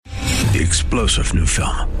the explosive new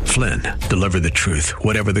film, Flynn, Deliver the Truth,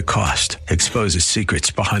 Whatever the Cost, exposes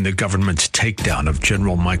secrets behind the government's takedown of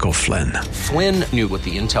General Michael Flynn. Flynn knew what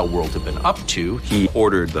the intel world had been up to. He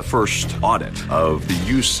ordered the first audit of the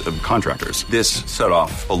use of contractors. This set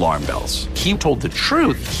off alarm bells. He told the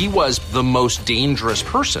truth. He was the most dangerous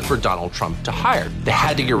person for Donald Trump to hire. They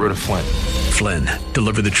had to get rid of Flynn. Flynn,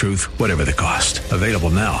 Deliver the Truth, Whatever the Cost. Available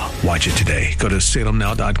now. Watch it today. Go to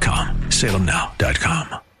salemnow.com.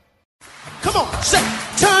 salemnow.com. Come on, say,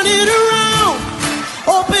 turn it around.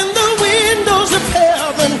 Open the windows of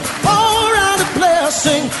heaven. Pour out a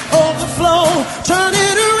blessing, overflow. Turn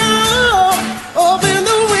it around. Open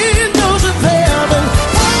the windows of heaven.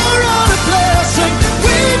 Pour out a blessing.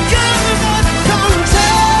 We've got enough contagion.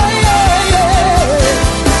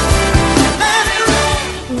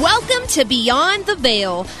 Welcome to Beyond the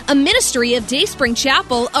Veil, a ministry of Dayspring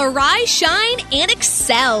Chapel. Arise, shine, and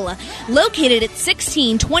excel. Located at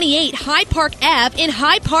 1628 Hyde Park Ave in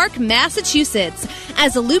Hyde Park, Massachusetts.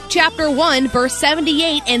 As Luke chapter 1, verse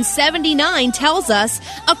 78 and 79 tells us,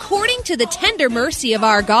 according to the tender mercy of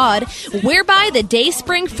our God, whereby the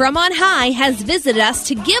dayspring from on high has visited us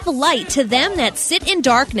to give light to them that sit in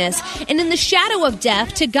darkness and in the shadow of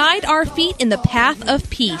death, to guide our feet in the path of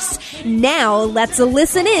peace. Now, let's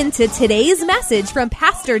listen in to today's message from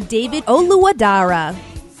Pastor David Oluwadara.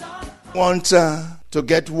 Want to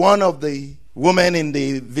get one of the women in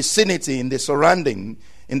the vicinity, in the surrounding,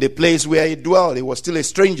 in the place where he dwelled. He was still a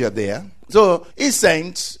stranger there. So he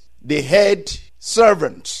sent the head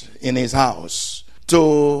servant in his house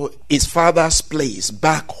to his father's place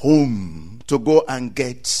back home to go and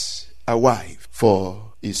get a wife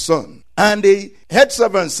for his son. And the head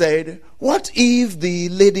servant said, what if the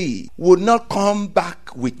lady would not come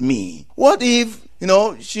back with me? What if,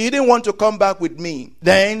 she didn't want to come back with me?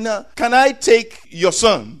 Then can I take your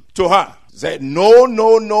son to her? Said, no,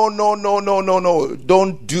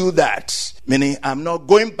 don't do that. Meaning, I'm not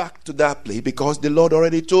going back to that place because the Lord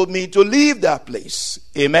already told me to leave that place.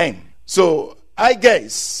 Amen. So, I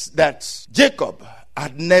guess that Jacob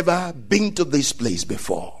had never been to this place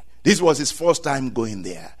before. This was his first time going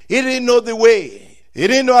there. He didn't know the way. He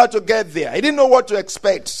didn't know how to get there. He didn't know what to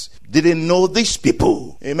expect. Didn't know these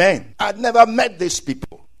people. Amen. I'd never met these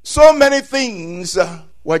people. So many things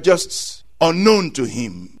were just unknown to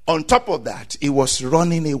him. On top of that, he was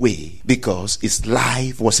running away because his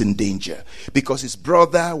life was in danger. Because his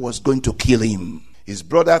brother was going to kill him. His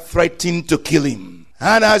brother threatened to kill him.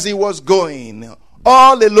 And as he was going,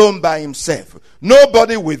 all alone by himself,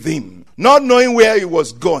 nobody with him, not knowing where he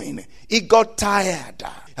was going, he got tired.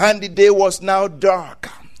 And the day was now dark.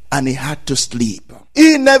 And he had to sleep.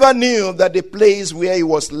 He never knew that the place where he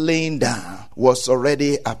was laying down was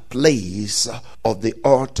already a place of the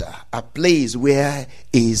altar, a place where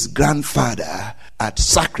his grandfather had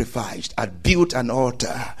sacrificed, had built an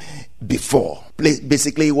altar before.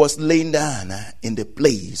 Basically, he was laying down in the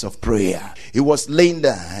place of prayer. He was laying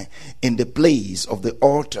down in the place of the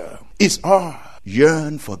altar. His heart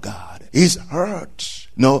yearned for God. His heart,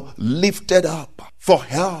 lifted up for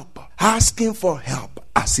help, asking for help.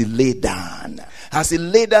 As he lay down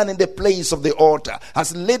in the place of the altar,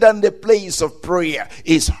 as he lay down in the place of prayer,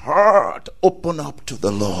 his heart opened up to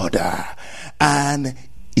the Lord, and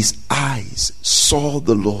his eyes saw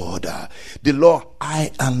the Lord. The Lord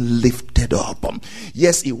high and lifted up.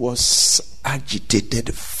 Yes, he was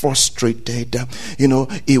agitated, frustrated,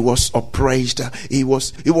 he was oppressed, he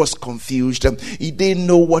was confused, he didn't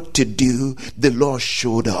know what to do. The Lord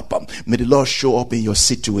showed up. May the Lord show up in your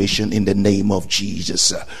situation in the name of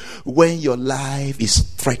Jesus. When your life is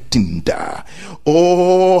threatened,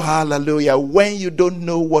 oh hallelujah, when you don't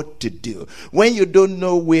know what to do, when you don't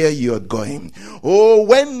know where you're going, oh,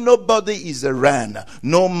 when nobody is around,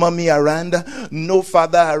 no mommy around, no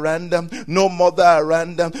father around, no mother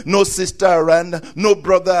around, no sister around, no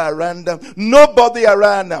brother around, nobody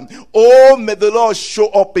around. Oh, may the Lord show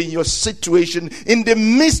up in your situation in the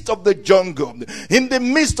midst of the jungle, in the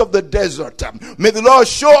midst of the desert. May the Lord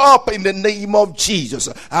show up in the name of Jesus.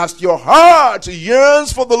 As your heart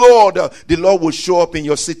yearns for the Lord will show up in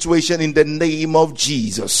your situation in the name of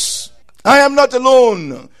Jesus. I am not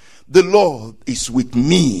alone. The Lord is with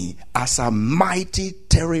me as a mighty,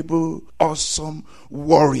 terrible, awesome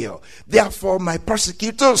warrior. Therefore, my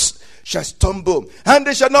persecutors shall stumble, and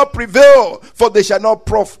they shall not prevail, for they shall not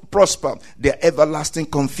prosper. Their everlasting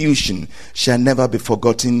confusion shall never be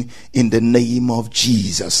forgotten in the name of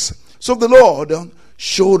Jesus. So the Lord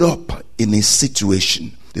showed up in his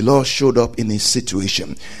situation. The Lord showed up in his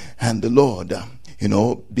situation, and the Lord,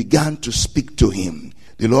 began to speak to him.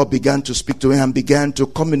 The Lord began to speak to him and began to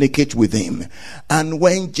communicate with him. And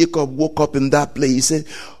when Jacob woke up in that place, he said,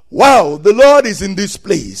 wow, the Lord is in this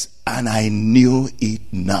place, and I knew it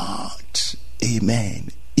not. Amen.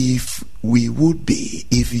 If we would be,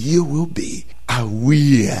 if you will be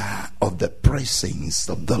aware of the presence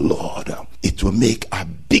of the Lord, it will make a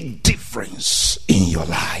big difference in your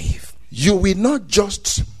life. You will not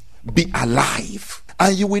just be alive,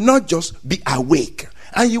 and you will not just be awake,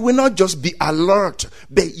 and you will not just be alert,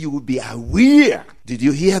 but you will be aware. Did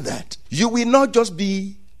you hear that? You will not just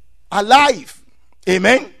be alive.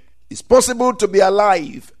 Amen. It's possible to be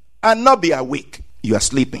alive and not be awake. You are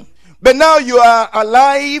sleeping. But now you are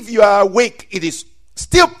alive, you are awake. It is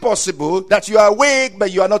still possible that you are awake,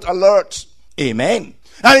 but you are not alert. Amen.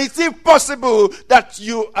 And it's still possible that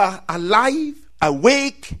you are alive,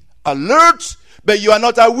 awake, alert, but you are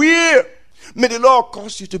not aware. May the Lord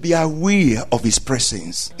cause you to be aware of His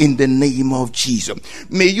presence in the name of Jesus.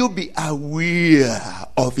 May you be aware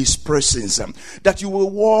of His presence, that you will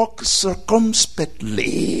walk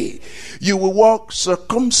circumspectly. You will walk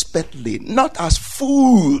circumspectly, not as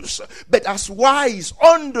fools, but as wise,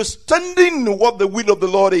 understanding what the will of the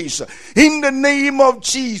Lord is. In the name of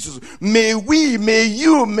Jesus, may we, may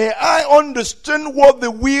you, may I understand what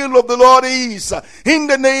the will of the Lord is. In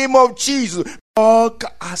the name of Jesus. Walk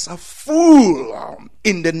as a fool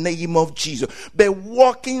in the name of Jesus, but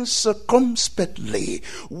walking circumspectly,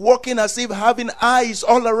 walking as if having eyes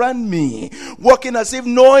all around me, walking as if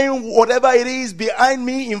knowing whatever it is behind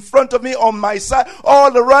me, in front of me, on my side,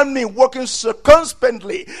 all around me, walking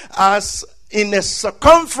circumspectly as in a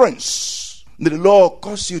circumference. May the Lord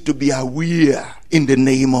cause you to be aware in the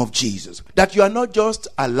name of Jesus, that you are not just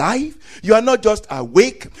alive, you are not just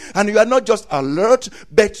awake, and you are not just alert,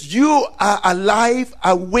 but you are alive,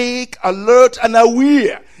 awake, alert, and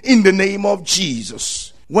aware in the name of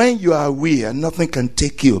Jesus. When you are aware, nothing can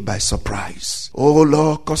take you by surprise. Oh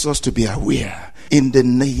Lord, cause us to be aware in the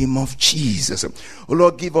name of Jesus. Oh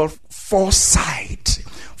Lord, give us foresight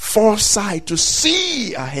to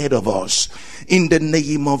see ahead of us in the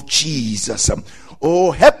name of Jesus.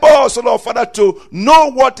 Oh, help us, oh Lord Father, to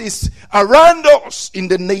know what is around us in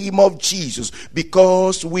the name of Jesus,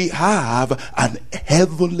 because we have an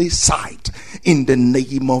heavenly sight in the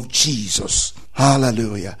name of Jesus.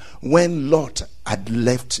 Hallelujah. When Lot had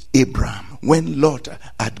left Abraham, when Lot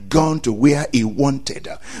had gone to where he wanted,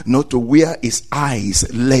 not to where his eyes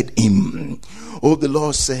led him, oh, the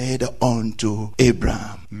Lord said unto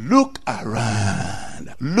Abraham, look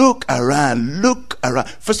around, look around, look around.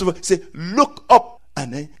 First of all, say, look up.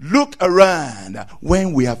 And then look around.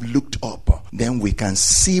 When we have looked up, then we can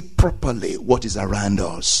see properly what is around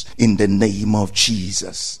us in the name of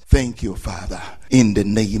Jesus. Thank you, Father, in the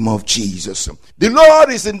name of Jesus. The Lord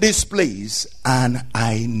is in this place, and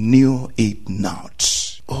I knew it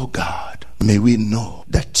not. Oh God, may we know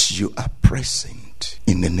that you are present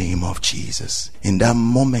in the name of Jesus. In that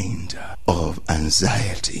moment of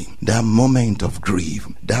anxiety, that moment of grief,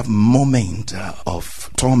 that moment of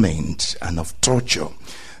torment and of torture,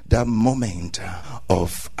 that moment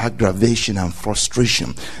of aggravation and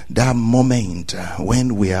frustration, that moment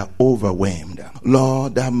when we are overwhelmed,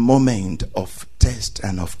 Lord, that moment of test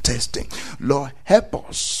and of testing, Lord, help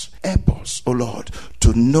us, oh Lord,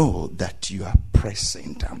 to know that you are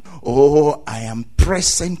present. Oh, I am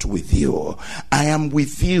present with you. I am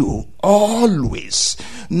with you always,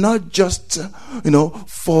 not just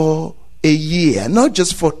for a year, not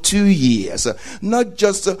just for 2 years, not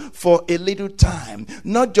just for a little time,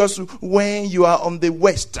 not just when you are on the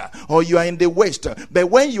west or you are in the west,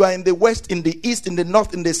 but when you are in the west, in the east, in the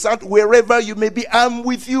north, in the south, wherever you may be, I'm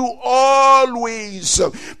with you always.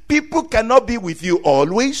 People cannot be with you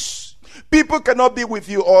always. People cannot be with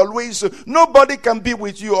you always. Nobody can be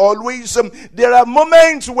with you always. There are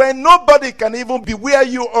moments when nobody can even be where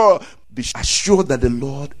you are. Be assured that the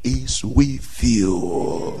Lord is with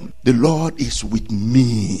you. The Lord is with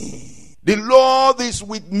me. The Lord is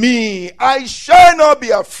with me. I shall not be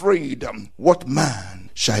afraid. What man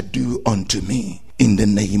shall do unto me in the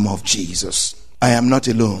name of Jesus? I am not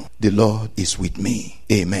alone. The Lord is with me.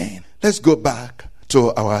 Amen. Let's go back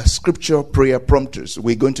to our scripture prayer prompters.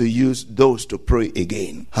 We're going to use those to pray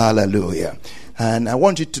again. Hallelujah. And I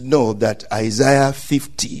want you to know that Isaiah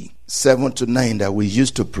 50:7-9 that we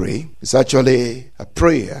used to pray is actually a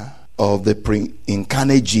prayer of the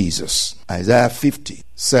pre-incarnate Jesus. Isaiah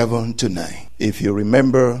 50:7-9. If you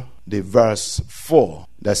remember the verse 4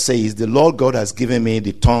 that says, the Lord God has given me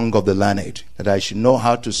the tongue of the learned, that I should know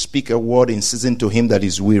how to speak a word in season to him that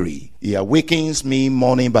is weary. He awakens me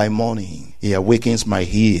morning by morning. He awakens my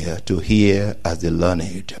ear to hear as the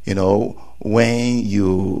learned. When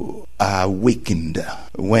you are awakened,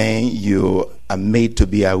 when you are made to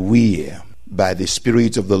be aware by the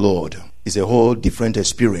Spirit of the Lord, It's a whole different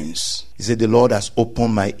experience. He said, the Lord has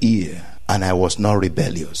opened my ear, and I was not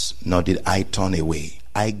rebellious, nor did I turn away.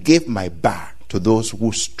 I gave my back to those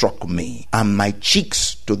who struck me, and my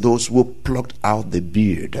cheeks to those who plucked out the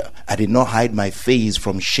beard. I did not hide my face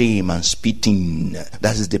from shame and spitting.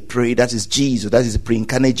 That is the prayer. That is Jesus. That is the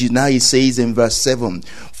pre-incarnate Jesus. Now he says in verse 7,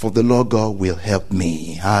 for the Lord God will help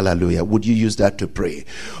me. Hallelujah. Would you use that to pray?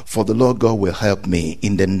 For the Lord God will help me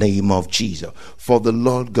in the name of Jesus. For the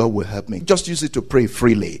Lord God will help me. Just use it to pray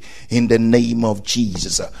freely in the name of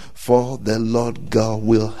Jesus. For the Lord God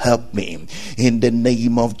will help me in the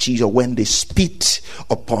name of Jesus. When they spit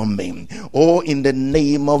upon me, oh, in the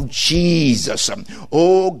name of Jesus,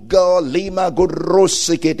 oh God, Lima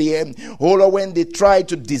Godrosikete, oh Lord, when they try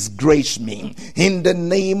to disgrace me, in the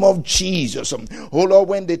name of Jesus, oh Lord,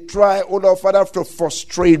 when they try, oh Lord, Father, to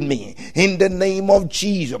frustrate me, in the name of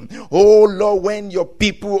Jesus, oh Lord, when your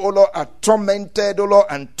people, oh Lord, are tormented, oh Lord,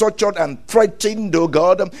 and tortured and threatened, oh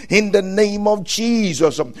God, in the name of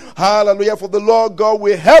Jesus, hallelujah, for the Lord God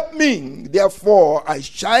will help me, therefore I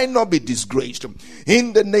shall not be disgraced,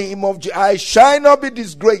 in the name of Jesus, I shall not be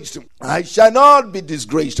disgraced, I shall not be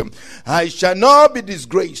disgraced, I shall not be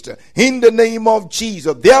disgraced, in the name of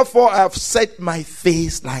Jesus, therefore I have set my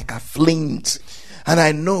face like a flint, and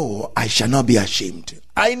I know I shall not be ashamed,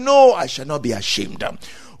 I know I shall not be ashamed.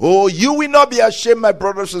 Oh, you will not be ashamed, my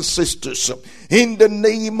brothers and sisters, in the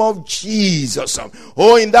name of Jesus.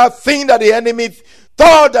 Oh, in that thing that the enemy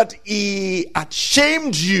thought that he had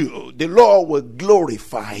shamed you, the Lord will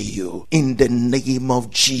glorify you in the name of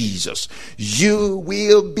Jesus. You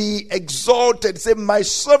will be exalted. Say, my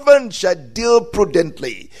servant shall deal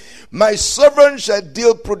prudently. My servant shall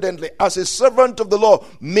deal prudently. As a servant of the Lord,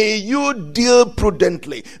 may you deal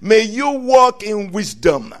prudently. May you walk in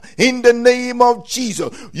wisdom. In the name of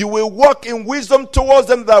Jesus, you will walk in wisdom towards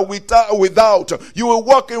them that without. You will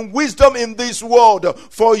walk in wisdom in this world.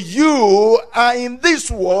 For you are in this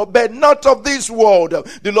world, but not of this world.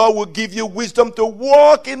 The Lord will give you wisdom to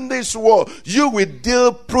walk in this world. You will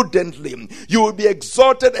deal prudently. You will be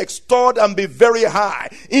exalted, extolled, and be very high.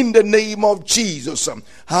 In the name of Jesus.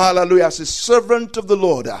 Hallelujah. As a servant of the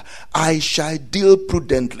Lord, I shall deal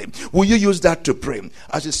prudently. Will you use that to pray?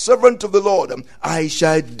 As a servant of the Lord, I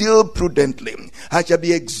shall deal prudently. I shall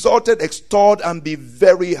be exalted, extolled, and be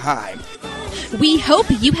very high. We hope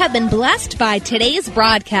you have been blessed by today's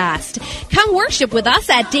broadcast. Come worship with us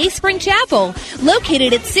at Dayspring Chapel,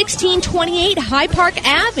 located at 1628 High Park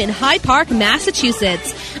Ave in High Park,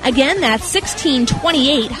 Massachusetts. Again, that's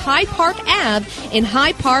 1628 High Park Ave in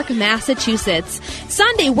High Park, Massachusetts.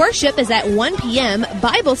 Sunday worship is at 1 p.m.,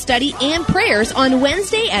 Bible study and prayers on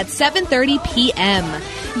Wednesday at 7:30 p.m.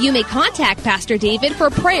 You may contact Pastor David for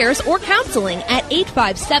prayers or counseling at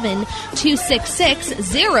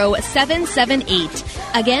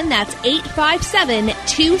 857-266-0778. Again, that's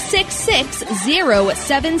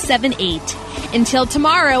 857-266-0778. Until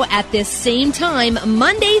tomorrow at this same time,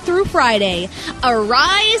 Monday through Friday,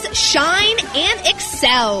 arise, shine, and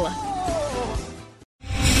excel.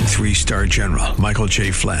 3-star General Michael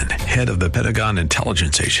J. Flynn, head of the Pentagon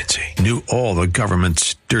Intelligence Agency, knew all the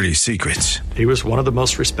government's dirty secrets. He was one of the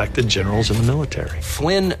most respected generals in the military.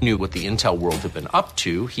 Flynn knew what the intel world had been up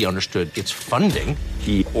to. He understood its funding.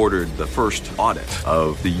 He ordered the first audit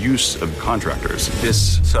of the use of contractors.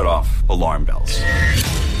 This set off alarm bells.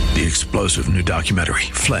 The explosive new documentary,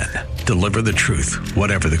 Flynn, Deliver the Truth,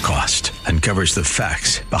 Whatever the Cost, uncovers the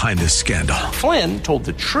facts behind this scandal. Flynn told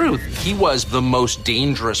the truth. He was the most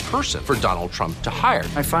dangerous person for Donald Trump to hire.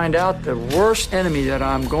 I find out the worst enemy that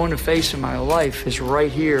I'm going to face in my life is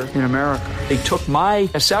right here in America. They took my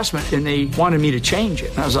assessment and they wanted me to change it.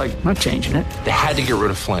 And I was like, I'm not changing it. They had to get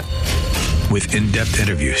rid of Flynn. With in-depth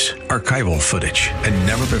interviews, archival footage, and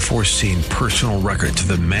never-before-seen personal records of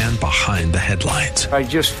the man behind the headlines. I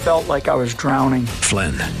just felt like I was drowning.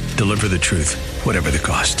 Flynn, Deliver the Truth, Whatever the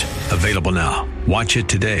Cost. Available now. Watch it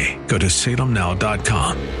today. Go to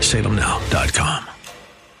salemnow.com. salemnow.com.